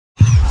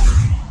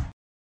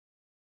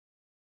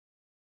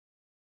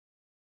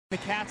The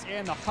Cats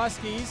and the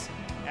Huskies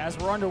as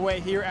we're underway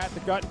here at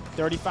the Gut.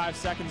 35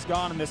 seconds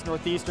gone in this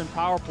Northeastern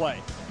power play.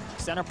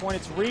 Center point,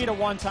 it's Reed, a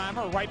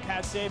one-timer. Right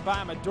pad saved by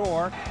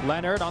Amador.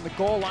 Leonard on the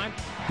goal line.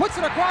 Puts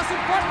it across in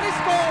front and they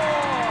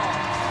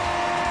score!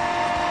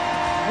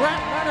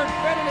 Brett Leonard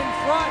fed it in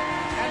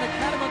front and the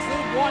Catamounts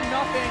lead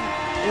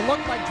 1-0. It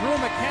looked like Drew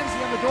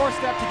McKenzie on the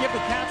doorstep to give the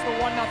Cats the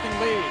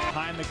 1-0 lead.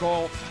 Behind the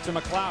goal to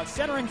McLeod.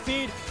 Centering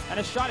feed, and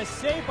a shot is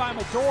saved by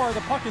Amador.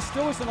 The puck is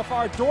still loose on the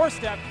far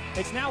doorstep.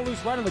 It's now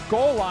loose right on the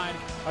goal line.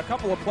 A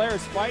couple of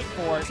players fight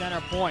for it.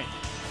 Center point.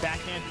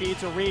 Backhand feed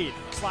to Reed.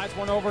 Slides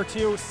one over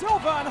to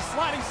Silva, and a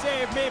sliding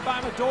save made by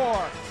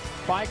Amador.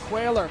 By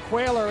Quayler.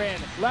 Quayler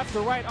in. Left to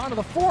right onto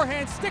the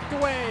forehand. Sticked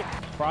away.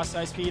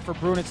 Cross-ice feed for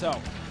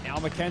Brunito. Now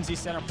McKenzie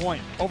center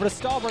point. Over to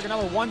Stahlberg,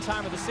 another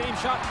one-timer, the same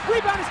shot.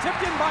 Rebound is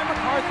tipped in by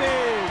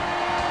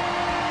McCarthy.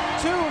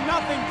 2-0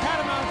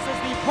 Catamounts as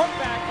the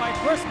putback by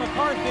Chris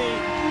McCarthy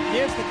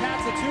gives the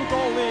Cats a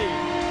 2-goal lead.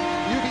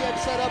 UVM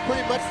set up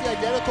pretty much the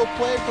identical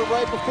play from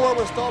right before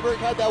where Stahlberg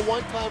had that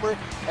one-timer.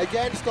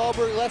 Again,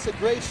 Stahlberg lets a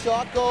great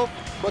shot go.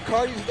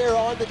 McCarthy's there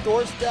on the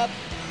doorstep,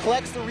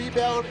 collects the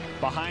rebound.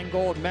 Behind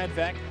goal,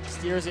 Medvec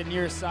steers it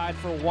near side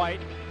for White.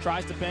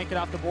 Tries to bank it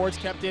off the boards,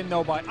 kept in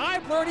though by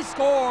Eibler, and he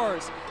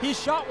scores! He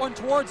shot one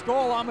towards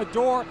goal.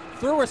 Amador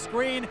through a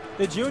screen.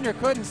 The junior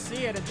couldn't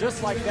see it, and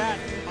just like that,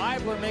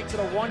 Eibler makes it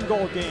a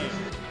 1-goal game.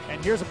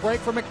 And here's a break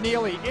for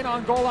McNeely. In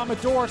on goal,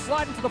 Amador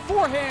sliding to the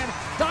forehand,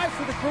 dives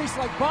through the crease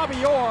like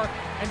Bobby Orr,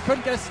 and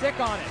couldn't get a stick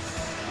on it.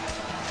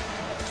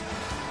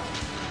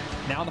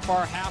 Now in the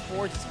far half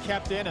boards, it's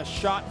kept in. A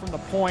shot from the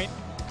point.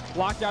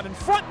 Blocked out in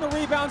front, and the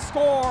rebound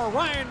score!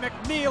 Ryan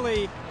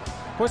McNeely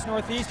puts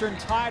Northeastern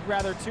tied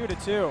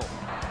 2-2.